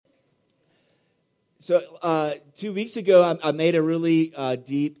So 2 weeks ago, I made a really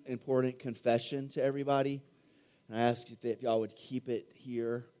deep, important confession to everybody. And I asked if y'all would keep it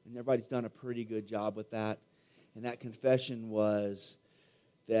here. And everybody's done a pretty good job with that. And that confession was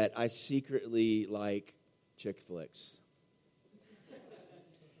that I secretly like chick flicks.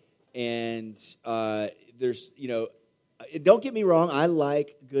 And there's, don't get me wrong, I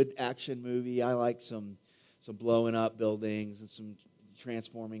like good action movie. I like some blowing up buildings and some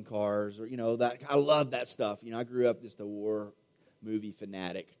transforming cars, or that I love that stuff. I grew up just a war movie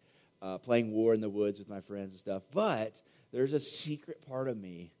fanatic, playing War in the Woods with my friends and stuff. But there's a secret part of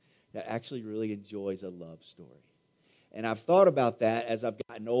me that actually really enjoys a love story, and I've thought about that as I've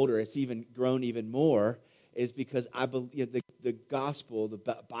gotten older. It's even grown even more, is because I believe the gospel, the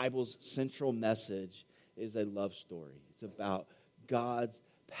Bible's central message, is a love story. It's about God's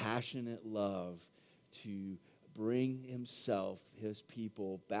passionate love to bring himself, his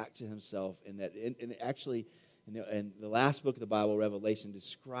people, back to himself. And the last book of the Bible, Revelation,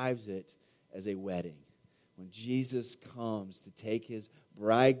 describes it as a wedding. When Jesus comes to take his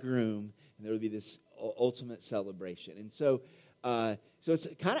bridegroom, and there will be this ultimate celebration. And so it's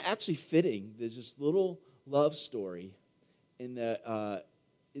kind of actually fitting. There's this little love story right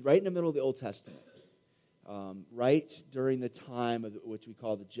in the middle of the Old Testament, right during the time of which we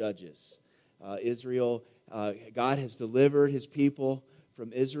call the Judges. Israel, God has delivered his people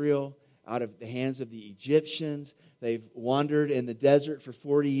from Israel out of the hands of the Egyptians. They've wandered in the desert for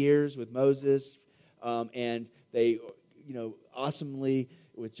 40 years with Moses, and they, awesomely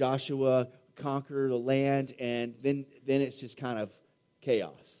with Joshua conquer the land, and then it's just kind of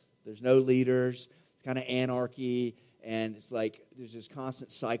chaos. There's no leaders. It's kind of anarchy, and it's like there's this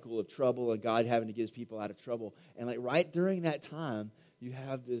constant cycle of trouble, and God having to get his people out of trouble. And like right during that time, you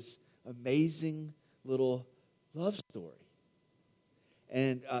have this amazing little love story.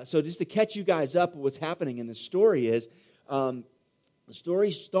 And so just to catch you guys up with what's happening in the story is, the story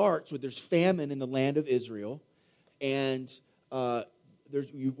starts with there's famine in the land of Israel, and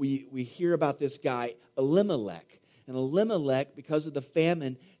we hear about this guy, Elimelech. And Elimelech, because of the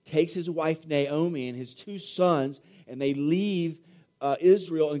famine, takes his wife Naomi and his 2 sons, and they leave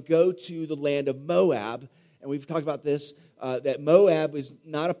Israel and go to the land of Moab. And we've talked about this, that Moab was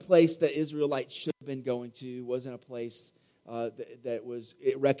not a place that Israelites should have been going to. It wasn't a place that was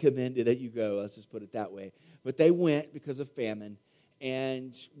recommended that you go. Let's just put it that way. But they went because of famine.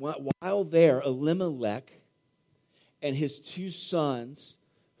 And while there, Elimelech and his 2 sons,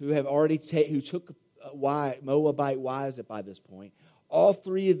 who took Moabite wives by this point, all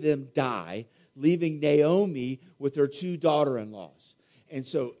 3 of them die, leaving Naomi with her 2 daughter-in-laws. And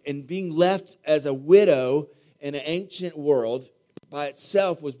so, being left as a widow in an ancient world by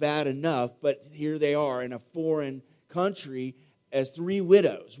itself was bad enough, but here they are in a foreign country as 3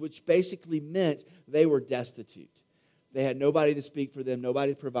 widows, which basically meant they were destitute. They had nobody to speak for them,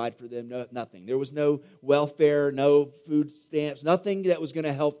 nobody to provide for them, nothing. There was no welfare, no food stamps, nothing that was going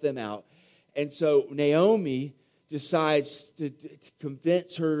to help them out. And so Naomi decides to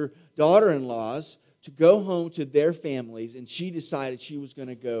convince her daughter-in-laws to go home to their families, and she decided she was going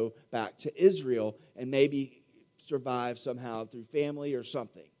to go back to Israel and maybe survive somehow through family or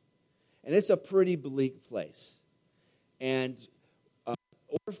something. And it's a pretty bleak place. And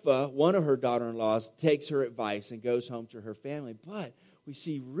Orpah, one of her daughter-in-laws, takes her advice and goes home to her family. But we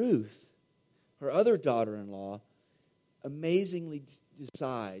see Ruth, her other daughter-in-law, amazingly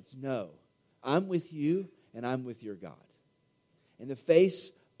decides, no, I'm with you and I'm with your God. In the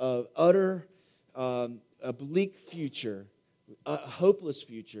face of utter, a bleak future, a hopeless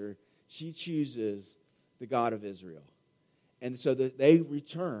future, she chooses the God of Israel. And so they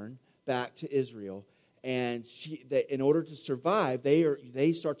return back to Israel. And in order to survive,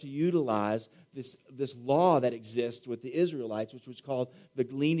 they start to utilize this law that exists with the Israelites, which was called the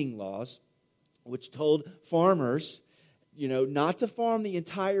gleaning laws, which told farmers, not to farm the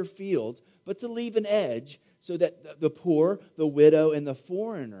entire field, but to leave an edge so that the poor, the widow, and the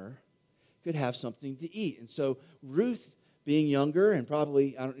foreigner could have something to eat. And so Ruth, being younger, and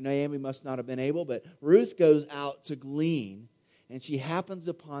probably Naomi must not have been able, but Ruth goes out to glean, and she happens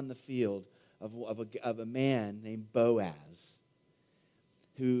upon the field of a man named Boaz,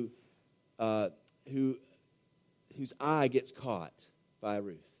 whose eye gets caught by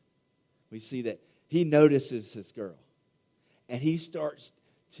Ruth. We see that he notices this girl, and he starts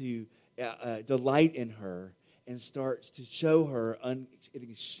to delight in her and starts to show her an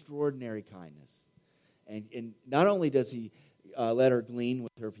extraordinary kindness. And not only does he let her glean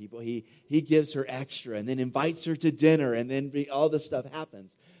with her people, he gives her extra and then invites her to dinner, and then all this stuff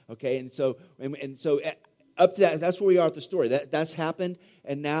happens. Okay, and so up to that's where we are at the story. That's happened,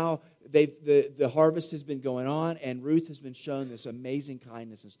 and now the harvest has been going on, and Ruth has been shown this amazing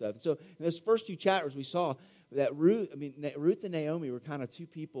kindness and stuff. So in those first two chapters, we saw that Ruth and Naomi were kind of two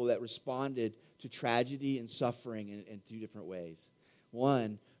people that responded to tragedy and suffering in two different ways.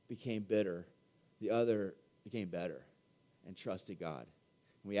 One became bitter, the other became better and trusted God.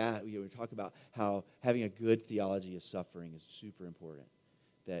 We talk about how having a good theology of suffering is super important.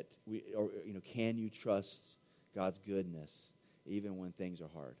 That can you trust God's goodness even when things are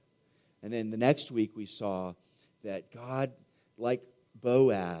hard? And then the next week we saw that God, like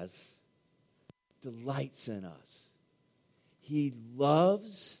Boaz, delights in us. He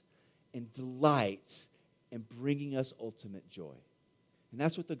loves and delights in bringing us ultimate joy. And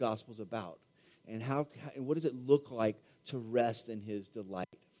that's what the gospel's about. And what does it look like to rest in his delight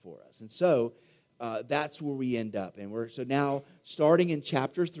for us? And so that's where we end up. And we're now starting in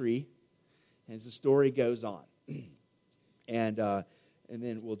chapter 3 as the story goes on. And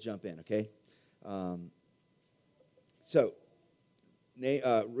then we'll jump in, okay?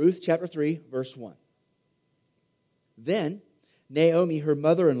 Ruth chapter 3, verse 1. Then Naomi, her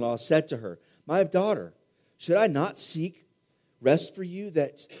mother-in-law, said to her, "My daughter, should I not seek rest for you,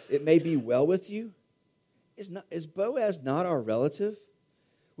 that it may be well with you? Is Boaz not our relative,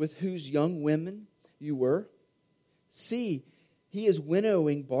 with whose young women you were? See, he is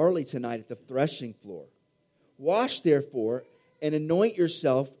winnowing barley tonight at the threshing floor. Wash, therefore, and anoint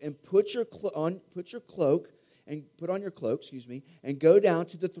yourself, and put on your cloak, and go down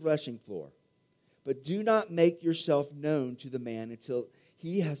to the threshing floor. But do not make yourself known to the man until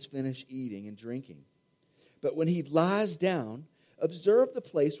he has finished eating and drinking. But when he lies down, observe the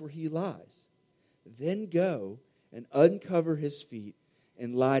place where he lies. Then go and uncover his feet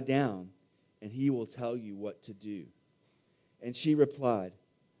and lie down, and he will tell you what to do." And she replied,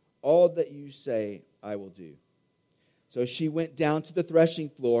 "All that you say I will do." So she went down to the threshing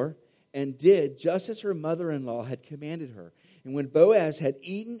floor and did just as her mother-in-law had commanded her. And when Boaz had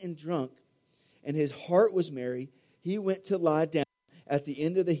eaten and drunk, and his heart was merry, he went to lie down at the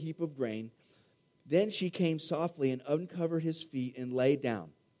end of the heap of grain. Then she came softly and uncovered his feet and lay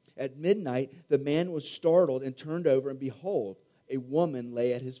down. At midnight, the man was startled and turned over, and behold, a woman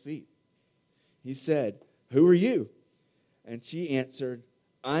lay at his feet. He said, "Who are you?" And she answered,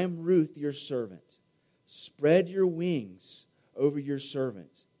 "I am Ruth, your servant. Spread your wings over your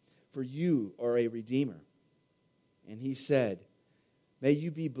servant, for you are a redeemer." And he said, "May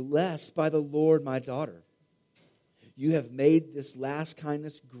you be blessed by the Lord, my daughter. You have made this last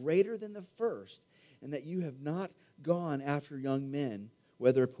kindness greater than the first, and that you have not gone after young men,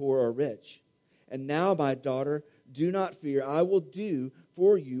 whether poor or rich. And now, my daughter, do not fear. I will do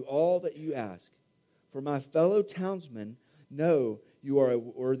for you all that you ask. For my fellow townsmen know you are a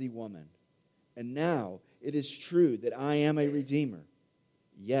worthy woman. And now it is true that I am a redeemer.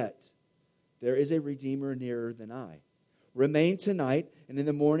 Yet there is a redeemer nearer than I. Remain tonight, and in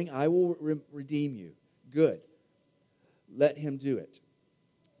the morning I will redeem you. Good. Let him do it.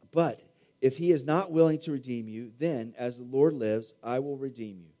 But if he is not willing to redeem you, then, as the Lord lives, I will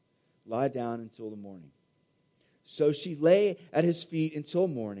redeem you. Lie down until the morning." So she lay at his feet until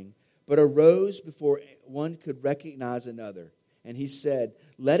morning, but arose before one could recognize another. And he said,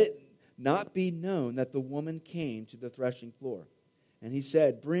 "Let it not be known that the woman came to the threshing floor." And he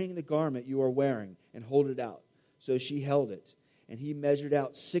said, "Bring the garment you are wearing and hold it out." So she held it, and he measured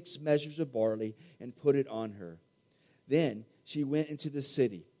out 6 measures of barley and put it on her. Then she went into the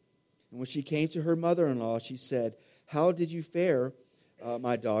city. And when she came to her mother-in-law, she said, "How did you fare,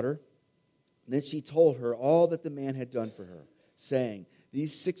 my daughter?" And then she told her all that the man had done for her, saying,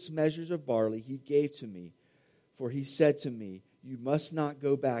 "These 6 measures of barley he gave to me, for he said to me, 'You must not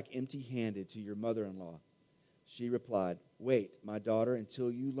go back empty-handed to your mother-in-law.'" She replied, "Wait, my daughter,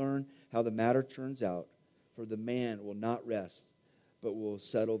 until you learn how the matter turns out, for the man will not rest, but will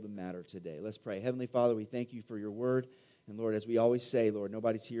settle the matter today." Let's pray. Heavenly Father, we thank you for your word. And Lord, as we always say, Lord,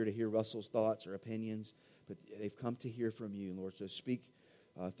 nobody's here to hear Russell's thoughts or opinions, but they've come to hear from you. And Lord, so speak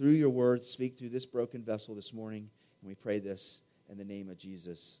through your word, speak through this broken vessel this morning. And we pray this in the name of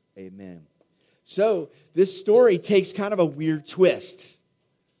Jesus. Amen. So this story takes kind of a weird twist.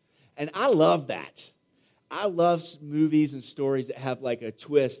 And I love that. I love movies and stories that have like a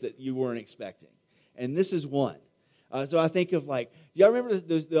twist that you weren't expecting. And this is one. So I think of like, do y'all remember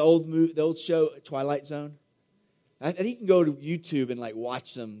the old show Twilight Zone? I think you can go to YouTube and like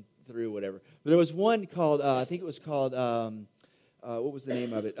watch them through whatever. But there was one called, I think it was called, what was the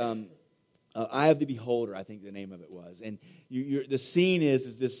name of it? Eye of the Beholder, I think the name of it was. And the scene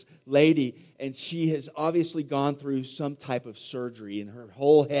is this lady, and she has obviously gone through some type of surgery, and her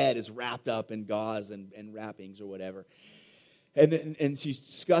whole head is wrapped up in gauze and wrappings or whatever. And she's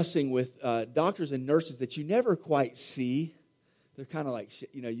discussing with doctors and nurses that you never quite see. They're kind of like,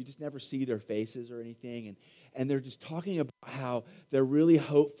 you just never see their faces or anything. And they're just talking about how they're really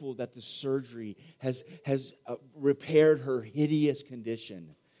hopeful that the surgery has repaired her hideous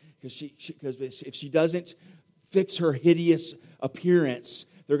condition. Because if she doesn't fix her hideous appearance,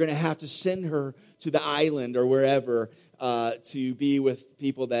 they're going to have to send her to the island or wherever to be with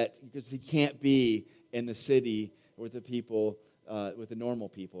people because he can't be in the city with the people, with the normal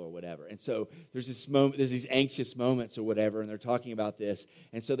people or whatever. And so there's these anxious moments or whatever, and they're talking about this.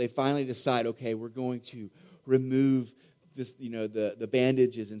 And so they finally decide, okay, we're going to remove this, the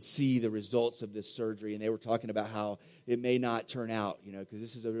bandages and see the results of this surgery. And they were talking about how it may not turn out, because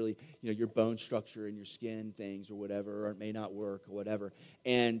this is a really, your bone structure and your skin things or whatever, or it may not work or whatever.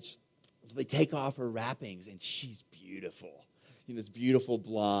 And so they take off her wrappings, and she's beautiful. This beautiful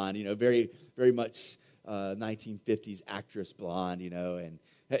blonde, very, very much 1950s actress blonde, and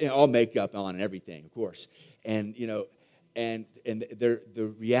all makeup on and everything, of course. And, and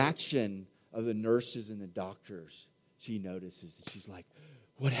the reaction of the nurses and the doctors, she notices, and she's like,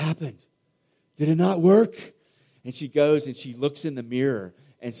 what happened? Did it not work? And she goes and she looks in the mirror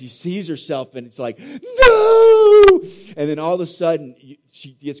and she sees herself, and it's like, no! And then all of a sudden,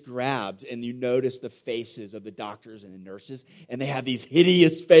 she gets grabbed, and you notice the faces of the doctors and the nurses, and they have these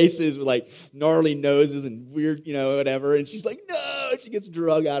hideous faces with like gnarly noses and weird, whatever. And she's like, no! She gets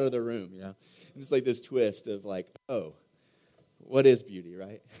dragged out of the room, And it's like this twist of like, oh, what is beauty,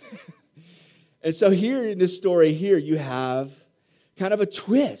 right? And so here in this story here, you have kind of a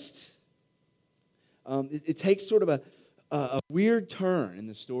twist. It takes sort of a weird turn in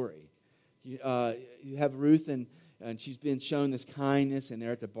the story. You have Ruth, and she's been shown this kindness, and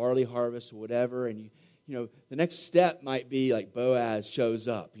they're at the barley harvest or whatever. And the next step might be like Boaz shows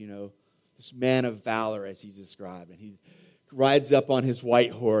up. This man of valor, as he's described, and he rides up on his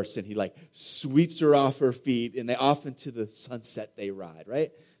white horse, and he like sweeps her off her feet, and they off into the sunset they ride.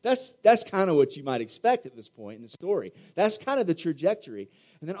 Right? That's kind of what you might expect at this point in the story. That's kind of the trajectory.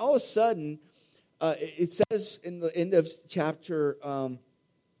 And then all of a sudden, it says in the end of chapter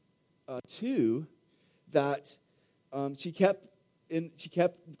 2 that she kept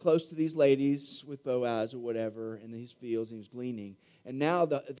close to these ladies with Boaz or whatever in these fields, and he was gleaning. And now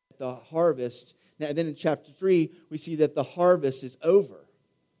the harvest. And then in chapter 3, we see that the harvest is over.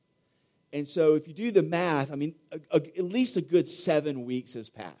 And so if you do the math, at least a good 7 weeks has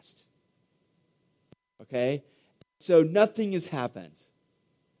passed. Okay? So nothing has happened.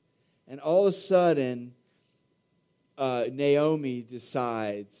 And all of a sudden, Naomi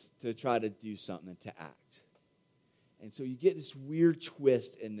decides to try to do something, to act. And so you get this weird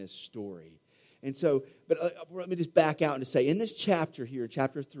twist in this story. And so, but let me just back out and say, in this chapter here,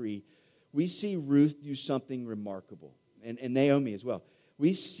 chapter 3, we see Ruth do something remarkable. And Naomi as well.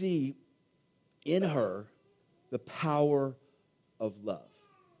 We see in her the power of love.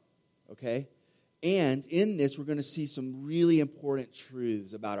 Okay? And in this, we're going to see some really important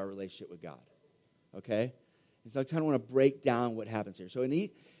truths about our relationship with God. Okay? And so I kind of want to break down what happens here. So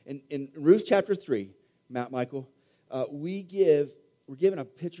in Ruth chapter 3, Michael, we're given a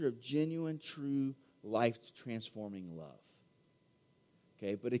picture of genuine, true, life-transforming love.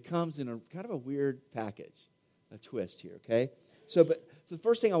 Okay? But it comes in a kind of a weird package, a twist here. Okay? So the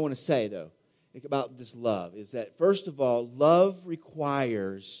first thing I want to say, though, about this love is that, first of all, love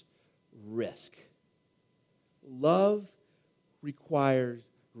requires risk. Love requires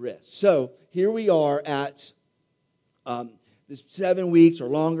risk. So here we are at this 7 weeks or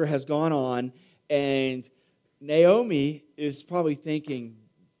longer has gone on, and Naomi is probably thinking,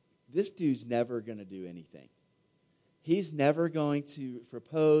 this dude's never going to do anything. He's never going to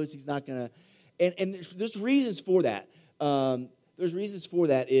propose. He's not going to... And there's reasons for that. There's reasons for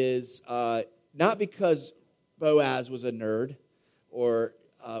that is not because Boaz was a nerd or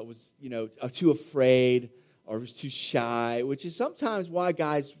was too afraid or was too shy, which is sometimes why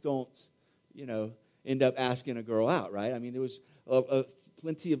guys don't end up asking a girl out, right? There was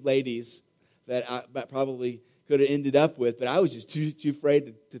plenty of ladies that I probably could have ended up with, but I was just too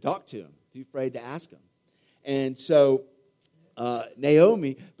afraid to talk to him, too afraid to ask him. And so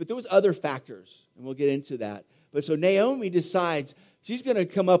Naomi, but there was other factors, and we'll get into that. But so Naomi decides she's going to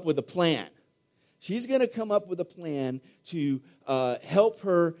come up with a plan. She's going to come up with a plan to help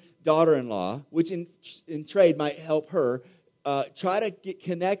her daughter-in-law, which in trade might help her, try to get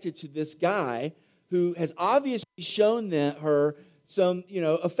connected to this guy who has obviously shown her some,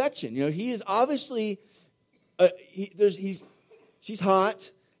 affection. He is obviously, she's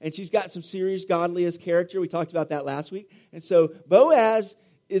hot, and she's got some serious godliest character. We talked about that last week. And so Boaz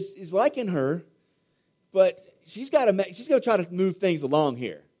is liking her, but she's going to try to move things along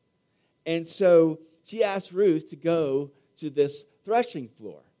here. And so she asked Ruth to go to this threshing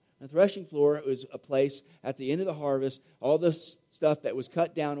floor. The threshing floor was a place at the end of the harvest. All the stuff that was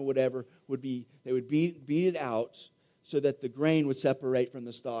cut down or whatever they would beat it out so that the grain would separate from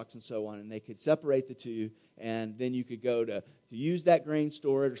the stalks and so on, and they could separate the two, and then you could go to use that grain,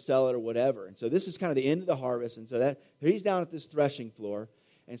 store it, or sell it, or whatever. And so this is kind of the end of the harvest, and so he's down at this threshing floor,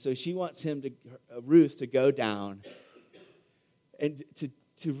 and so she wants Ruth to go down, and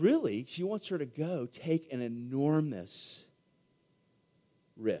she wants her to go take an enormous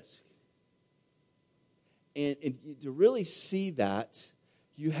risk. And to really see that,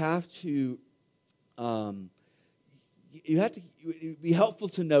 you have to it'd be helpful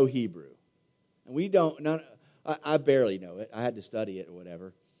to know Hebrew. And we don't, I barely know it. I had to study it or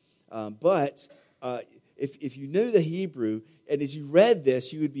whatever. But if you knew the Hebrew, and as you read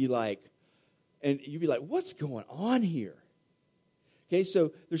this, you'd be like, what's going on here? Okay,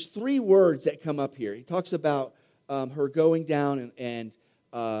 so there's 3 words that come up here. He talks about her going down and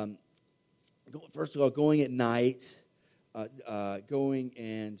first of all, going at night, going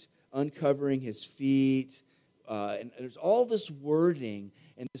and uncovering his feet. And there's all this wording,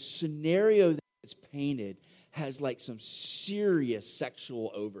 and the scenario that is painted has like some serious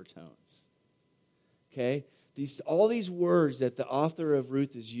sexual overtones. Okay? All these words that the author of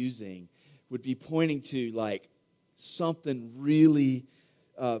Ruth is using would be pointing to like something really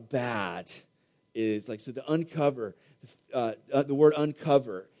bad. Is like, so to uncover, the word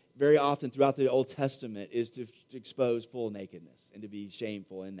uncover, very often throughout the Old Testament is to expose full nakedness and to be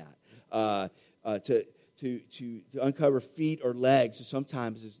shameful in that. To uncover feet or legs. So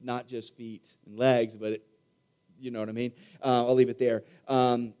sometimes it's not just feet and legs, but you know what I mean? I'll leave it there.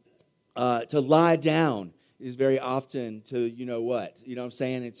 To lie down is very often to you know what? You know what I'm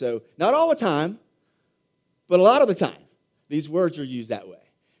saying? And so not all the time, but a lot of the time, these words are used that way.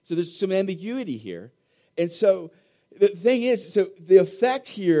 So there's some ambiguity here. And so the thing is, so the effect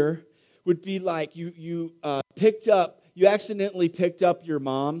here would be like you accidentally picked up your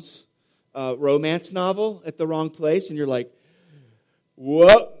mom's romance novel at the wrong place, and you're like,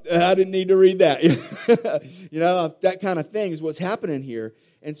 whoop, I didn't need to read that. That kind of thing is what's happening here.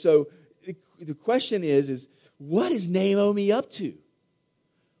 And so the question is what is Naomi up to?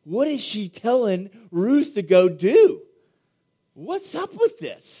 What is she telling Ruth to go do? What's up with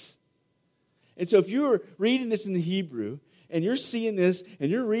this? And so if you're reading this in the Hebrew, and you're seeing this,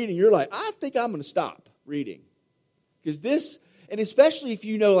 and you're reading, you're like, I think I'm going to stop reading. Because this, and especially if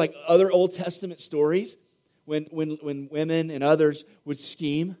you know like other Old Testament stories, when women and others would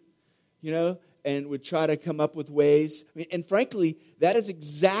scheme, and would try to come up with ways. And frankly, that is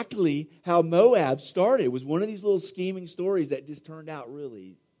exactly how Moab started. It was one of these little scheming stories that just turned out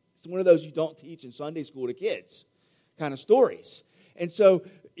really, it's one of those you don't teach in Sunday school to kids kind of stories. And so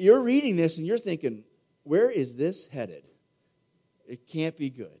you're reading this and you're thinking, where is this headed? It can't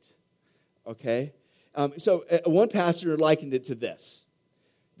be good. Okay? So one pastor likened it to this.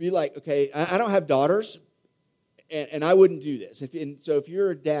 Be like, okay, I don't have daughters, and I wouldn't do this. So if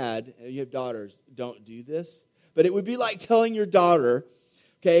you're a dad and you have daughters, don't do this. But it would be like telling your daughter,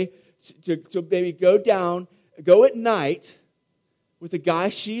 okay, to maybe go at night with a guy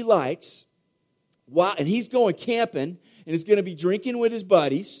she likes, and he's going camping, and is going to be drinking with his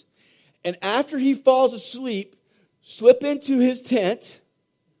buddies. And after he falls asleep, slip into his tent,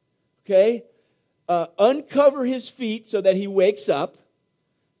 okay, uncover his feet so that he wakes up.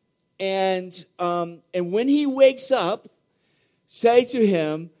 And when he wakes up, say to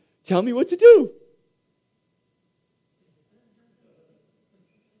him, tell me what to do.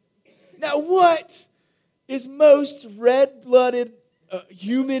 Now, what is most red-blooded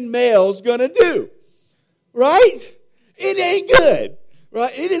human males going to do? Right? It ain't good.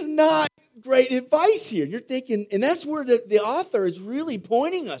 Right? It is not great advice here. You're thinking, and that's where the author is really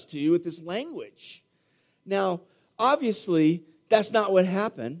pointing us to with this language. Now, obviously, that's not what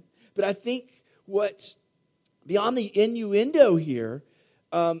happened. But I think beyond the innuendo here,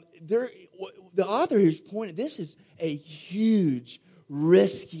 the author here's pointing, this is a huge,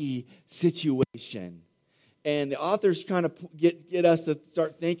 risky situation. And the author's trying to get us to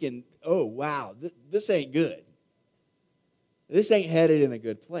start thinking, oh, wow, this ain't good. This ain't headed in a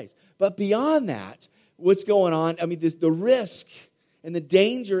good place. But beyond that, what's going on, the risk and the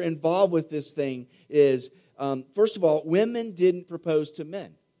danger involved with this thing is, first of all, women didn't propose to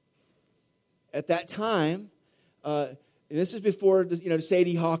men. At that time, And this is before,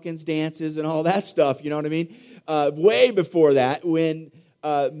 Sadie Hawkins dances and all that stuff, you know what I mean? Way before that, when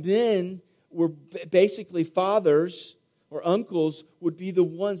men were basically fathers or uncles would be the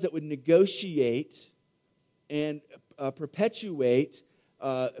ones that would negotiate and perpetuate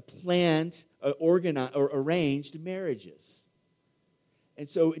planned, organized, or arranged marriages. And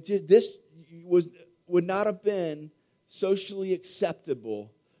so this would not have been socially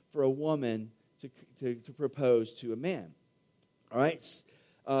acceptable for a woman to propose to a man. All right.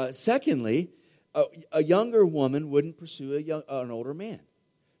 Secondly, a younger woman wouldn't pursue an older man.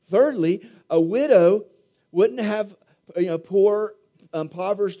 Thirdly, a widow wouldn't have, poor,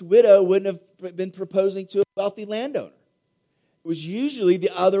 impoverished widow wouldn't have been proposing to a wealthy landowner. It was usually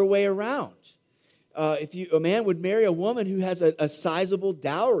the other way around. A man would marry a woman who has a sizable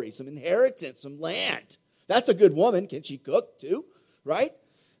dowry, some inheritance, some land. That's a good woman. Can she cook too? Right?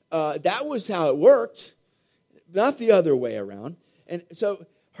 That was how it worked, not the other way around. And so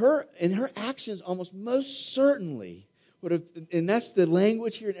her actions almost most certainly would have, and that's the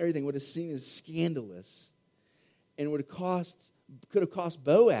language here and everything, would have seen as scandalous, and could have cost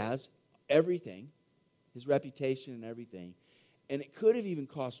Boaz everything, his reputation and everything, and it could have even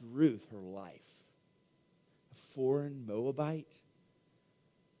cost Ruth her life. A foreign Moabite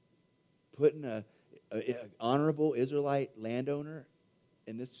putting an honorable Israelite landowner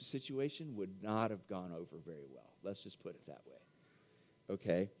in this situation would not have gone over very well. Let's just put it that way.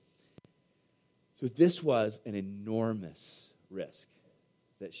 Okay? So this was an enormous risk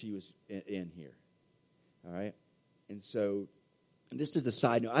that she was in here. All right? And so this is a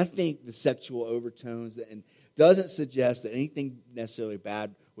side note. I think the sexual overtones and doesn't suggest that anything necessarily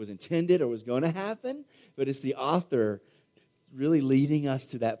bad was intended or was going to happen, but it's the author really leading us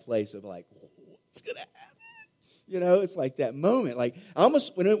to that place of like, what's going to happen? It's like that moment. Like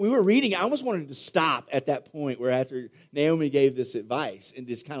when we were reading, I almost wanted to stop at that point where after Naomi gave this advice and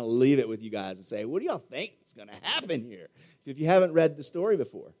just kind of leave it with you guys and say, what do y'all think is going to happen here? If you haven't read the story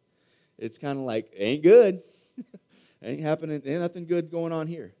before, it's kind of like, ain't good. Ain't happening. Ain't nothing good going on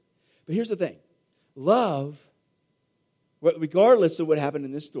here. But here's the thing. Love, regardless of what happened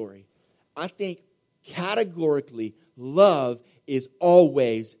in this story, I think categorically love is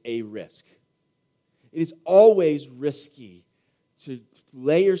always a risk. It is always risky to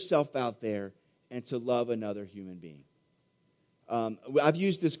lay yourself out there and to love another human being. I've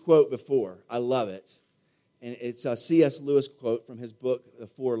used this quote before. I love it. And it's a C.S. Lewis quote from his book, The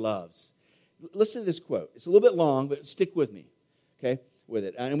Four Loves. Listen to this quote. It's a little bit long, but stick with me, okay, with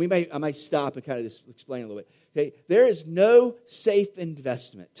it. And I might stop and kind of just explain a little bit. Okay, there is no safe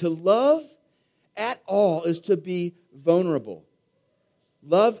investment. To love at all is to be vulnerable.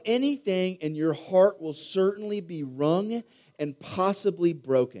 Love anything, and your heart will certainly be wrung and possibly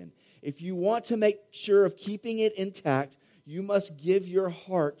broken. If you want to make sure of keeping it intact, you must give your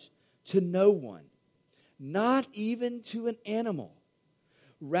heart to no one, not even to an animal.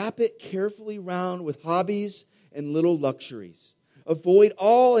 Wrap it carefully round with hobbies and little luxuries. Avoid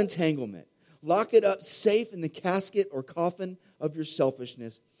all entanglement. Lock it up safe in the casket or coffin of your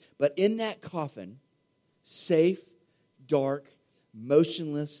selfishness. But in that coffin, safe, dark,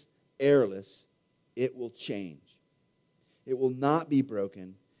 motionless, airless, it will change. It will not be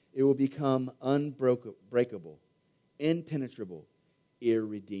broken. It will become unbreakable, impenetrable,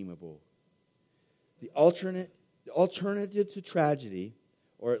 irredeemable. The alternative to tragedy,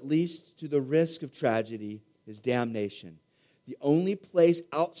 or at least to the risk of tragedy, is damnation. The only place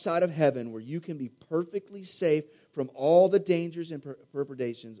outside of heaven where you can be perfectly safe from all the dangers and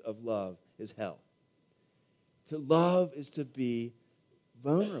perturbations of love is hell. To love is to be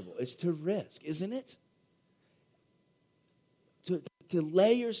vulnerable. It's to risk, isn't it? To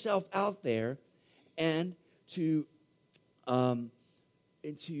lay yourself out there and to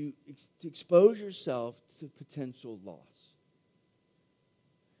expose yourself to potential loss.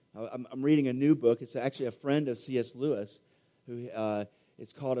 I'm reading a new book. It's actually a friend of C.S. Lewis.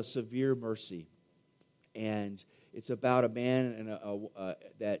 It's called A Severe Mercy. And it's about a man and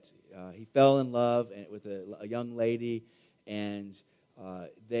that he fell in love with a young lady, and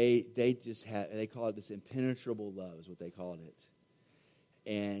they call it this impenetrable love is what they called it.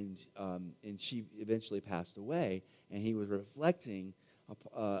 And she eventually passed away, and he was reflecting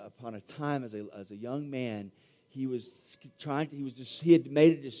upon a time as a young man. He had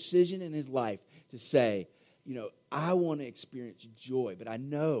made a decision in his life to say, I want to experience joy, but I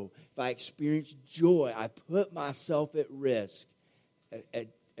know if I experience joy, I put myself at risk at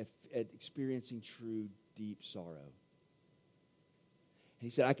experiencing true, deep sorrow. And he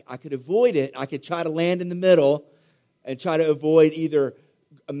said, I could avoid it. I could try to land in the middle and try to avoid either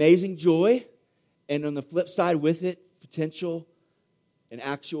amazing joy, and on the flip side with it, potential and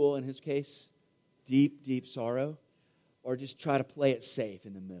actual, in his case, deep, deep sorrow, or just try to play it safe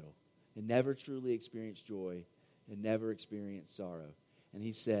in the middle and never truly experience joy and never experience sorrow? And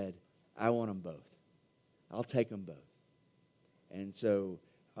he said, I want them both. I'll take them both. And so,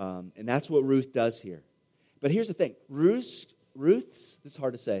 and that's what Ruth does here. But here's the thing. Ruth's, this is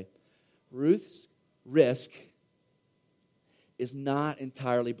hard to say, Ruth's risk is not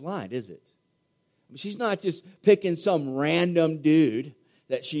entirely blind, is it? I mean, she's not just picking some random dude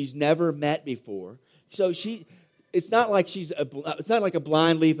that she's never met before. So it's not like it's not like a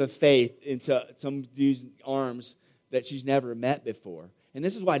blind leap of faith into some dude's arms that she's never met before. And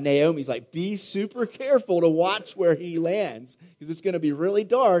this is why Naomi's like, be super careful to watch where he lands, because it's going to be really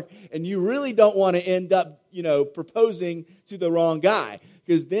dark, and you really don't want to end up, proposing to the wrong guy,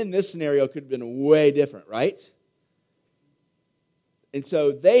 because then this scenario could have been way different, right? And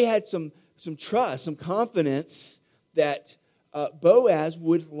so they had some trust, some confidence that Boaz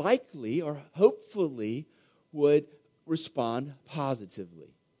would likely or hopefully would respond positively.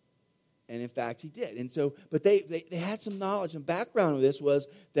 And in fact, he did. And so, but they had some knowledge and background of this was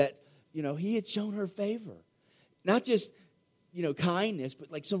that, he had shown her favor. Not just, kindness,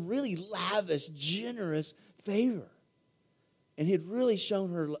 but like some really lavish, generous favor. And he had really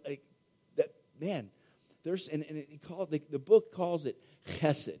shown her that, man, there's, and the book calls it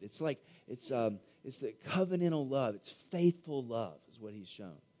chesed. It's like, it's the covenantal love. It's faithful love is what he's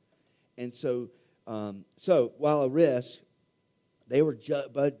shown. And so while a risk, they were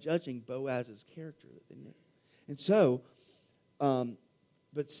judging Boaz's character. And so,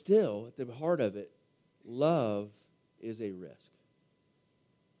 but still, at the heart of it, love is a risk.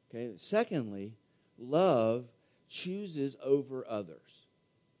 Okay. Secondly, love chooses over others.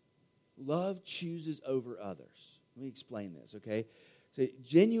 Love chooses over others. Let me explain this, okay? So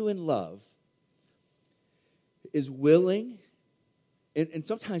genuine love is willing and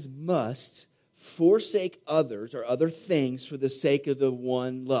sometimes must forsake others or other things for the sake of the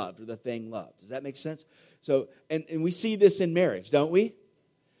one loved or the thing loved. Does that make sense? So, and we see this in marriage, don't we?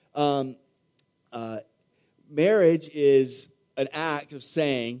 Marriage is an act of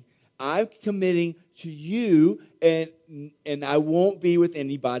saying, I'm committing to you and I won't be with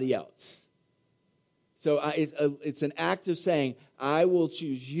anybody else. So it's an act of saying, I will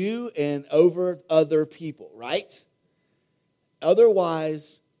choose you and over other people, right?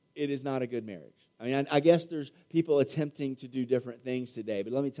 Otherwise, it is not a good marriage. I mean, I guess there's people attempting to do different things today,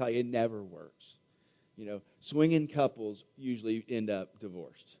 but let me tell you, it never works. Swinging couples usually end up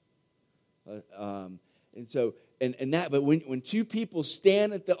divorced. But when two people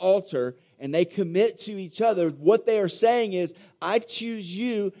stand at the altar and they commit to each other, what they are saying is, I choose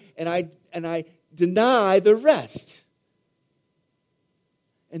you and I deny the rest.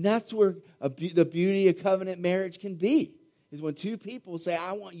 And that's where the beauty of covenant marriage can be, is when two people say,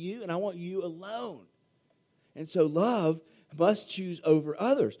 I want you and I want you alone. And so love must choose over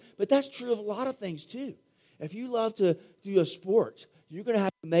others. But that's true of a lot of things too. If you love to do a sport, you're going to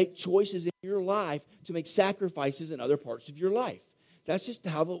have to make choices in your life to make sacrifices in other parts of your life. That's just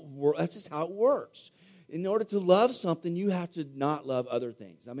how it works. In order to love something, you have to not love other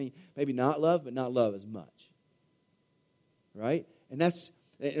things. I mean, maybe not love, but not love as much. Right? And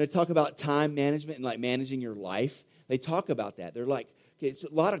they talk about time management and like managing your life. They talk about that. They're like, okay, it's a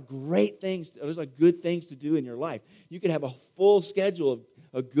lot of great things. There's like good things to do in your life. You could have a full schedule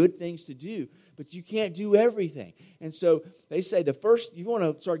of good things to do, but you can't do everything. And so they say you want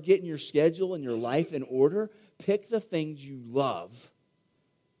to start getting your schedule and your life in order, pick the things you love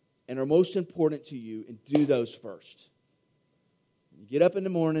and are most important to you and do those first. You get up in the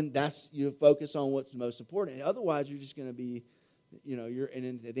morning, you focus on what's the most important. And otherwise, you're just going to be,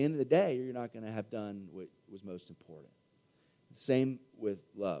 and at the end of the day, you're not going to have done what was most important. Same with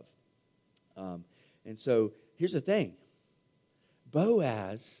love. And so here's the thing.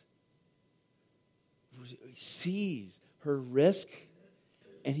 Boaz sees her risk,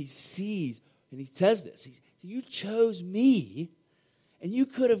 and he says this. You chose me, and you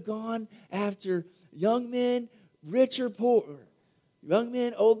could have gone after young men, rich or poor. Young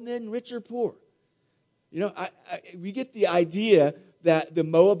men, old men, rich or poor. We get the idea that the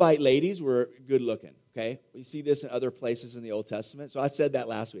Moabite ladies were good looking. Okay, we see this in other places in the Old Testament. So I said that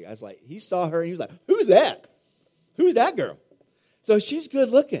last week. I was like, he saw her and he was like, who's that? Who's that girl? So she's good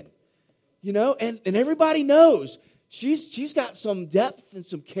looking, and everybody knows she's got some depth and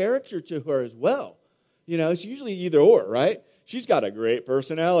some character to her as well. It's usually either or, right? She's got a great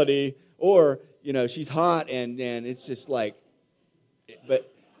personality, or she's hot and it's just like,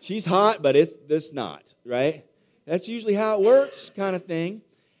 but she's hot, but it's not, right? That's usually how it works, kind of thing.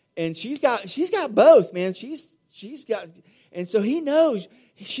 And she's got both, man. She's she's got, and so he knows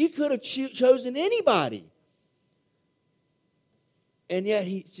she could have chosen anybody. And yet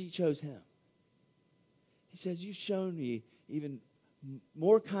she chose him. He says, you've shown me even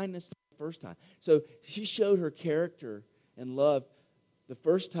more kindness than the first time. So she showed her character and love. The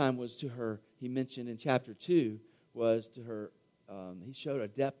first time was to her, he mentioned in chapter 2, was to her, she showed a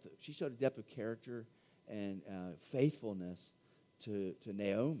depth of character and faithfulness to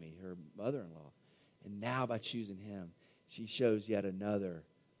Naomi, her mother-in-law. And now by choosing him, she shows yet another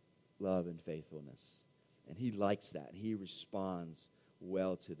love and faithfulness. And he likes that. And he responds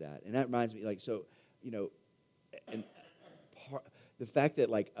well to that. And that reminds me, and the fact that,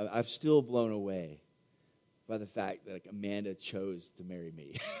 I'm still blown away by the fact that, Amanda chose to marry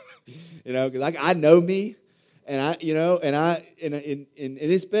me. Because, I know me, and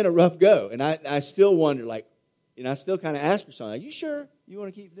it's been a rough go. And I still wonder, I still kind of ask her something, are you sure you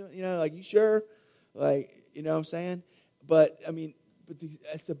want to keep doing, you sure? What I'm saying? But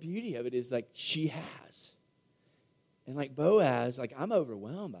that's the beauty of it is, she has. And Boaz, I'm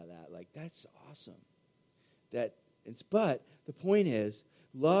overwhelmed by that. That's awesome. But the point is,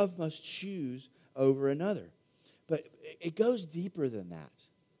 love must choose over another. But it goes deeper than that.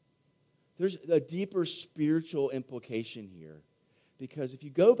 There's a deeper spiritual implication here. Because if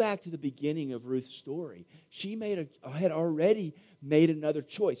you go back to the beginning of Ruth's story, she had already made another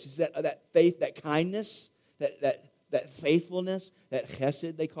choice. Is that faith, that kindness, that faithfulness, that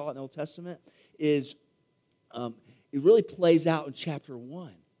chesed they call it in the Old Testament, is it really plays out in chapter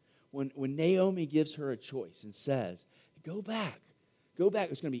 1 when Naomi gives her a choice and says, go back.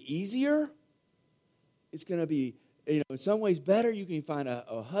 It's going to be easier. It's going to be, in some ways better. You can find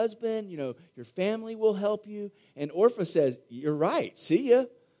a husband. Your family will help you. And Orpah says, you're right. See ya.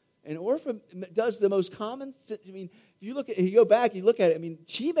 And Orpah does the most common. If you go back, you look at it.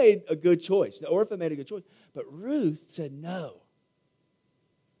 She made a good choice. Orpah made a good choice. But Ruth said, no.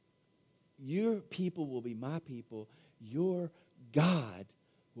 Your people will be my people. Your God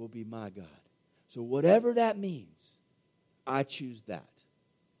will be my God. So whatever that means, I choose that.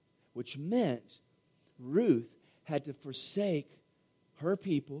 Which meant Ruth had to forsake her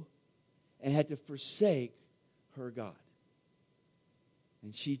people and had to forsake her God.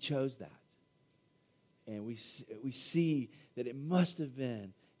 And she chose that. And we see that it must have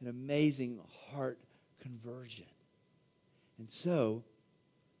been an amazing heart conversion. And so,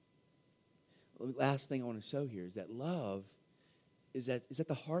 the last thing I want to show here is that love is at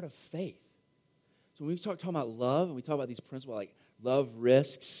the heart of faith. So when we talk about love and we talk about these principles like love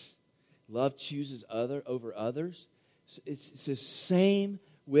risks, love chooses over others, it's the same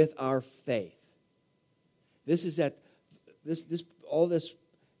with our faith. All this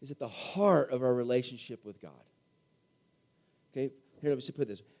is at the heart of our relationship with God. Okay, here let me put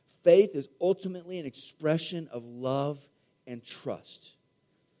this. Faith is ultimately an expression of love and trust.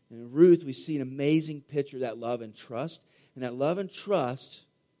 And in Ruth, we see an amazing picture of that love and trust. And that love and trust,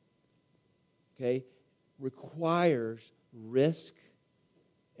 requires risk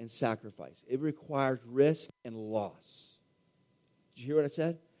and sacrifice. It requires risk and loss. Did you hear what I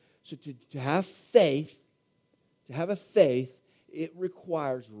said? So to have faith, it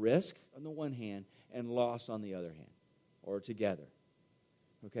requires risk on the one hand and loss on the other hand, or together.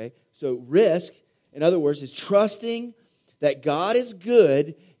 Okay? So risk, in other words, is trusting that God is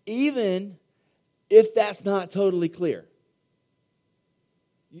good even if that's not totally clear.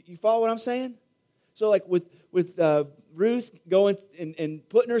 You follow what I'm saying? So with Ruth going and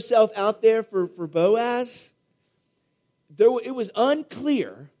putting herself out there for Boaz, it was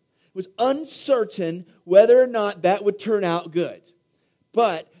unclear, it was uncertain whether or not that would turn out good.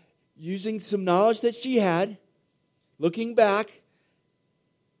 But using some knowledge that she had, looking back,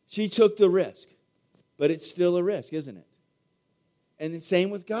 she took the risk. But it's still a risk, isn't it? And the same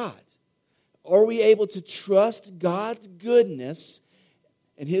with God. Are we able to trust God's goodness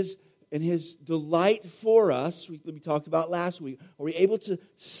and His delight for us? We talked about last week. Are we able to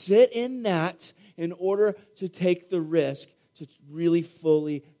sit in that in order to take the risk to really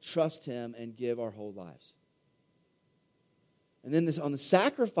fully trust Him and give our whole lives? And then on the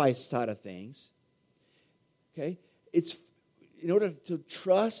sacrifice side of things, it's in order to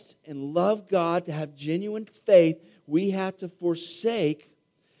trust and love God, to have genuine faith, we have to forsake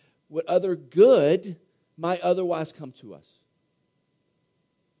what other good might otherwise come to us.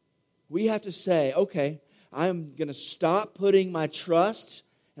 We have to say, okay, I'm going to stop putting my trust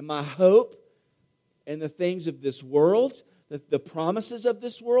and my hope in the things of this world, the promises of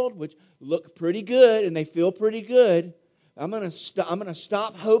this world, which look pretty good and they feel pretty good, I'm going to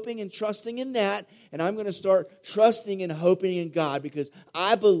stop hoping and trusting in that, and I'm going to start trusting and hoping in God, because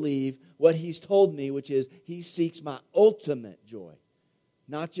I believe what He's told me, which is He seeks my ultimate joy,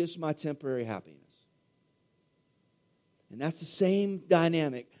 not just my temporary happiness. And that's the same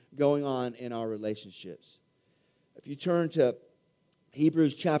dynamic going on in our relationships. If you turn to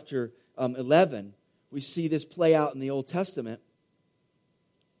Hebrews chapter 11, we see this play out in the Old Testament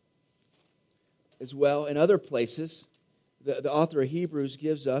as well. In other places, the author of Hebrews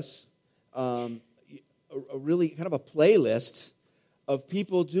gives us a really kind of a playlist of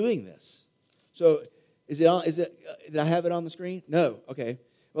people doing this. So, did I have it on the screen? No. Okay.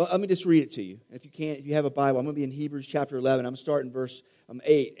 Well, let me just read it to you. If you have a Bible, I'm going to be in Hebrews chapter 11. I'm starting verse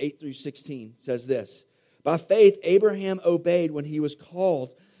 8 through 16. It says this: By faith, Abraham obeyed when he was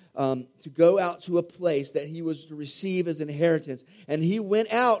called to go out to a place that he was to receive as an inheritance. And he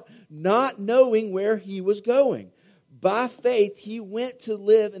went out not knowing where he was going. By faith, he went to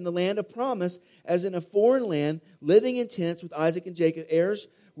live in the land of promise, as in a foreign land, living in tents with Isaac and Jacob, heirs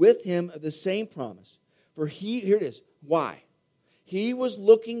with him of the same promise. For here it is. Why? He was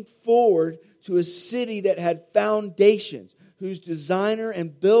looking forward to a city that had foundations, whose designer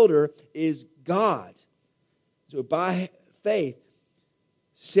and builder is God. So by faith,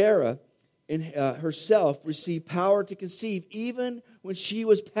 Sarah herself received power to conceive, even when she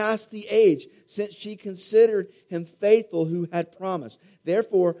was past the age, since she considered him faithful who had promised.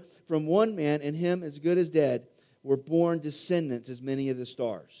 Therefore, from one man, and him as good as dead, were born descendants as many of the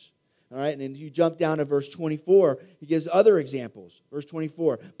stars. All right, and then you jump down to verse 24. He gives other examples. Verse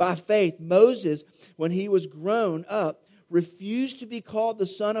 24. By faith, Moses, when he was grown up, refused to be called the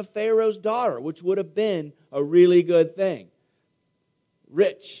son of Pharaoh's daughter, which would have been a really good thing.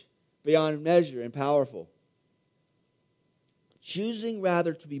 Rich beyond measure and powerful. Choosing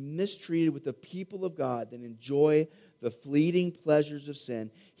rather to be mistreated with the people of God than enjoy the fleeting pleasures of sin,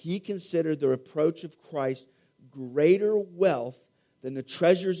 he considered the reproach of Christ greater wealth than the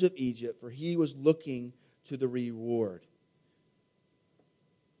treasures of Egypt, for he was looking to the reward.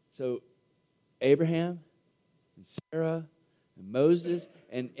 So Abraham and Sarah and Moses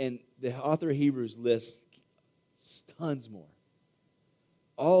and the author of Hebrews lists tons more.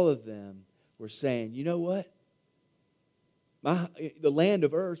 All of them were saying, you know what? The land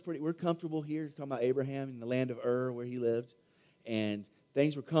of Ur is we're comfortable here. Talking about Abraham in the land of Ur where he lived. And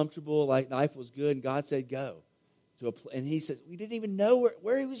things were comfortable, like life was good, and God said, go. And he said, we didn't even know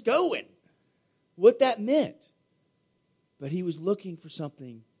where he was going, what that meant. But he was looking for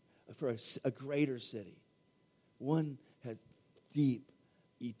something, for a greater city. One has deep,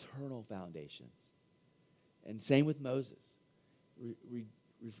 eternal foundations. And same with Moses.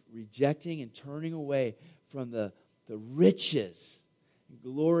 Rejecting and turning away from the riches and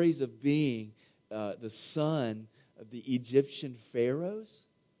glories of being the son of the Egyptian pharaohs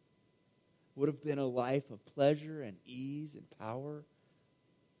would have been a life of pleasure and ease and power.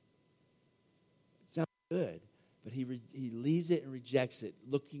 It sounds good, but he leaves it and rejects it,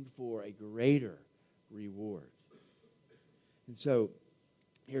 looking for a greater reward. And so,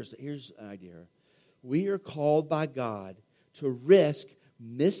 here's an idea. We are called by God to risk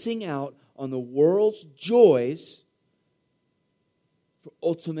missing out on the world's joys for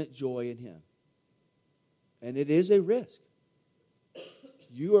ultimate joy in Him. And it is a risk.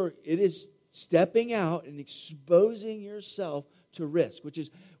 It is stepping out and exposing yourself to risk, which is,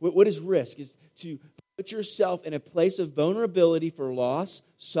 what is risk? Is to put yourself in a place of vulnerability for loss,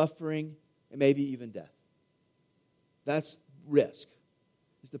 suffering, and maybe even death. That's risk.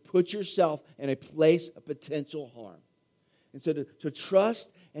 Is to put yourself in a place of potential harm. And so to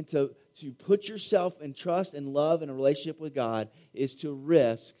trust and to put yourself in trust and love and a relationship with God is to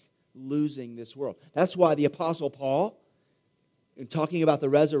risk losing this world. That's why the Apostle Paul, in talking about the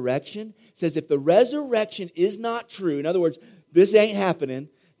resurrection, says if the resurrection is not true, in other words, this ain't happening,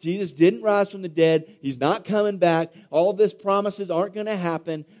 Jesus didn't rise from the dead, He's not coming back, all these promises aren't going to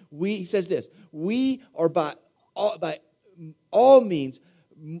happen, he says this, we are by all means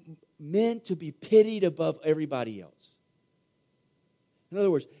meant to be pitied above everybody else. In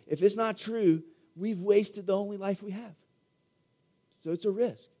other words, if it's not true, we've wasted the only life we have. So it's a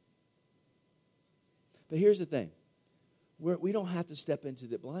risk. But here's the thing. We don't have to step into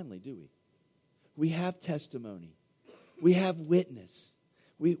it blindly, do we? We have testimony. We have witness.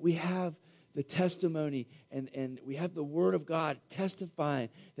 We have the testimony and we have the Word of God testifying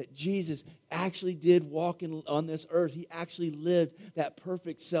that Jesus actually did walk on this earth. He actually lived that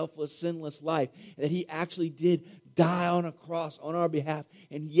perfect, selfless, sinless life. And that He actually did die on a cross on our behalf.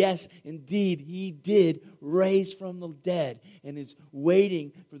 And yes, indeed, He did raise from the dead and is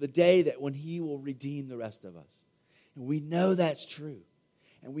waiting for the day that when He will redeem the rest of us. And we know that's true.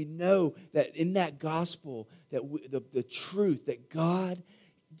 And we know that in that gospel, that the truth that God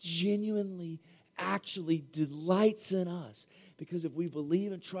genuinely, actually delights in us. Because if we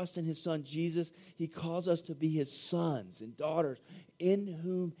believe and trust in His Son, Jesus, He calls us to be His sons and daughters in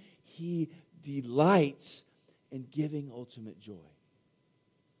whom He delights in giving ultimate joy.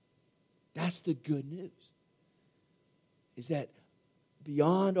 That's the good news. Is that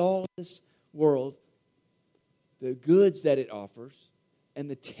beyond all this world, the goods that it offers and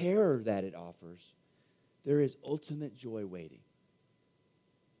the terror that it offers, there is ultimate joy waiting.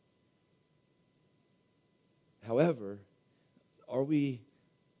 However, are we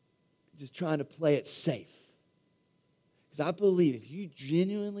just trying to play it safe? Because I believe, if you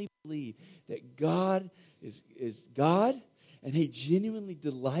genuinely believe that God is God and He genuinely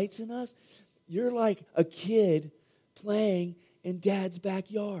delights in us, you're like a kid playing in Dad's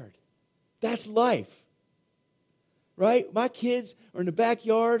backyard. That's life. Right? My kids are in the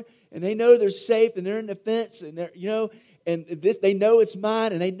backyard and they know they're safe and they're in the fence and they're, and they know it's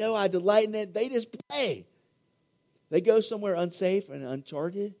mine and they know I delight in it. They just play. They go somewhere unsafe and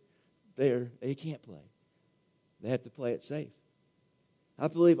uncharted, they can't play. They have to play it safe. I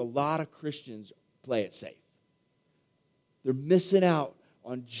believe a lot of Christians play it safe. They're missing out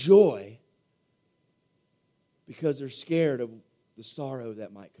on joy because they're scared of the sorrow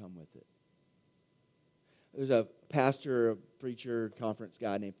that might come with it. There's a pastor, a preacher, conference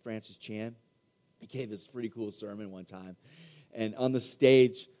guy named Francis Chan. He gave this pretty cool sermon one time. And on the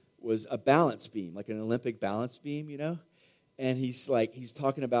stage was a balance beam, like an Olympic balance beam, And he's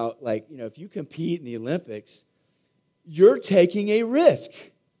talking about, if you compete in the Olympics, you're taking a risk,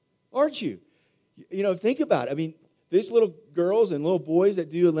 aren't you? Think about it. I mean, these little girls and little boys that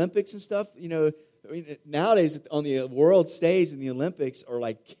do Olympics and stuff, nowadays on the world stage in the Olympics are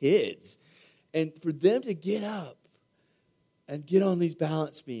like kids. And for them to get up and get on these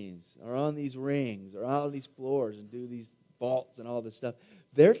balance beams or on these rings or out on these floors and do these vaults and all this stuff,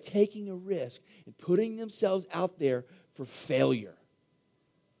 they're taking a risk and putting themselves out there for failure,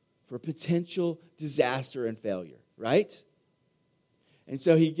 for potential disaster and failure, right? And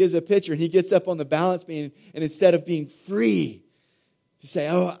so he gives a picture and he gets up on the balance beam, and instead of being free to say,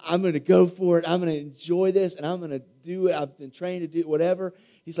 oh, I'm going to go for it, I'm going to enjoy this, and I'm going to do it, I've been trained to do whatever.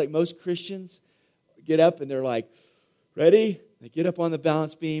 He's like, most Christians get up and they're like, ready? They get up on the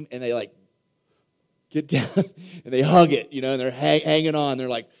balance beam and they get down and they hug it, and they're hanging on. They're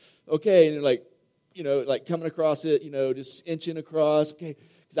like, okay, and they're like coming across it, just inching across. Okay,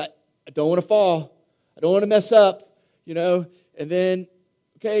 because I don't want to fall. I don't want to mess up, And then,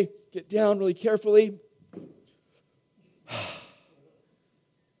 okay, get down really carefully.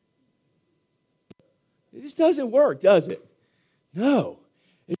 It just doesn't work, does it? No.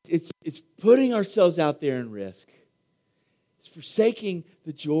 It's putting ourselves out there in risk. It's forsaking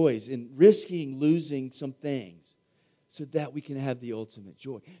the joys and risking losing some things so that we can have the ultimate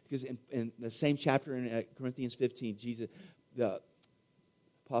joy. Because in the same chapter in Corinthians 15, the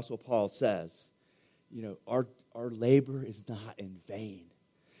Apostle Paul says, our labor is not in vain.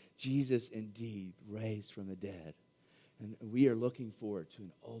 Jesus indeed raised from the dead. And we are looking forward to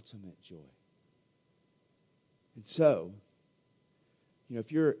an ultimate joy. And so,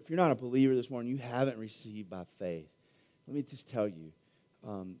 if you're not a believer this morning, you haven't received by faith, let me just tell you,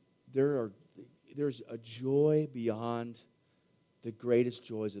 there's a joy beyond the greatest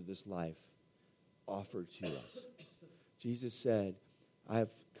joys of this life offered to us. Jesus said, I have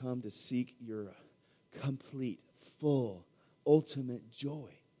come to seek your complete, full, ultimate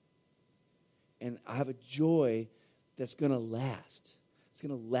joy. And I have a joy that's going to last. It's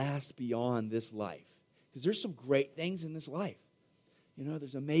going to last beyond this life. Because there's some great things in this life.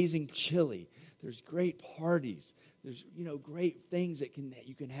 There's amazing chili. There's great parties. There's, great things that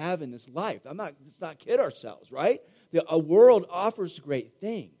you can have in this life. Let's not kid ourselves, right? A world offers great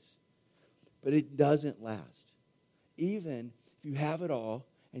things, but it doesn't last. Even if you have it all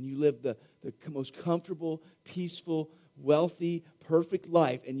and you live the most comfortable, peaceful, wealthy, perfect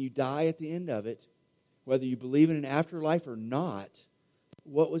life, and you die at the end of it, whether you believe in an afterlife or not,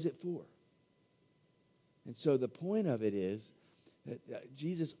 what was it for? And so the point of it is that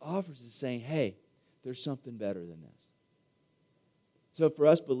Jesus offers is saying, hey, there's something better than this. So for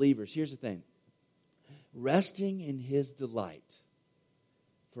us believers, here's the thing. Resting in His delight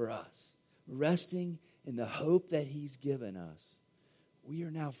for us, resting in the hope that He's given us, we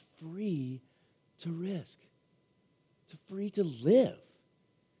are now free to risk, free to live,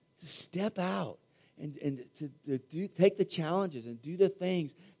 to step out and to take the challenges and do the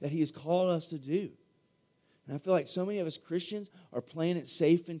things that He has called us to do. And I feel like so many of us Christians are playing it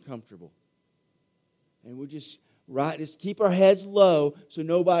safe and comfortable. And we're just, right? Just keep our heads low so you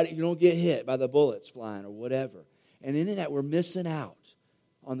don't get hit by the bullets flying or whatever. And in that, we're missing out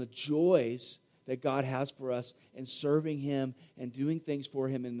on the joys that God has for us in serving Him and doing things for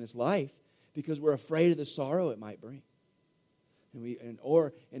Him in this life because we're afraid of the sorrow it might bring.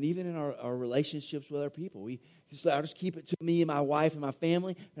 And even in our relationships with other people, I'll just keep it to me and my wife and my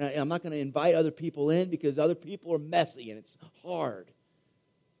family, and I'm not going to invite other people in because other people are messy and it's hard.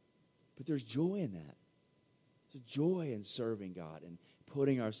 But there's joy in that. There's joy in serving God and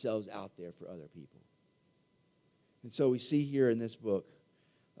putting ourselves out there for other people. And so we see here in this book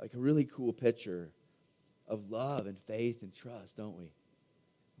like a really cool picture of love and faith and trust, don't we?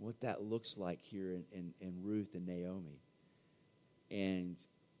 What that looks like here in Ruth and Naomi. And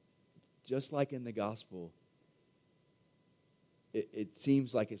just like in the gospel, it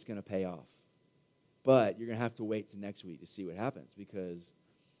seems like it's going to pay off. But you're going to have to wait till next week to see what happens because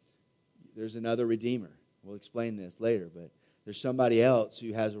there's another redeemer. We'll explain this later, but there's somebody else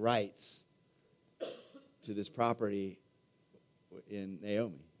who has rights to this property in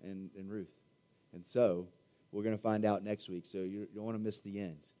Naomi and Ruth. And so we're going to find out next week. So you don't want to miss the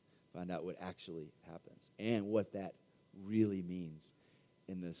end. Find out what actually happens and what that really means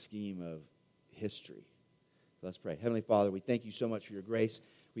in the scheme of history. Let's pray. Heavenly Father, we thank you so much for your grace.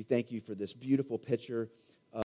 We thank you for this beautiful picture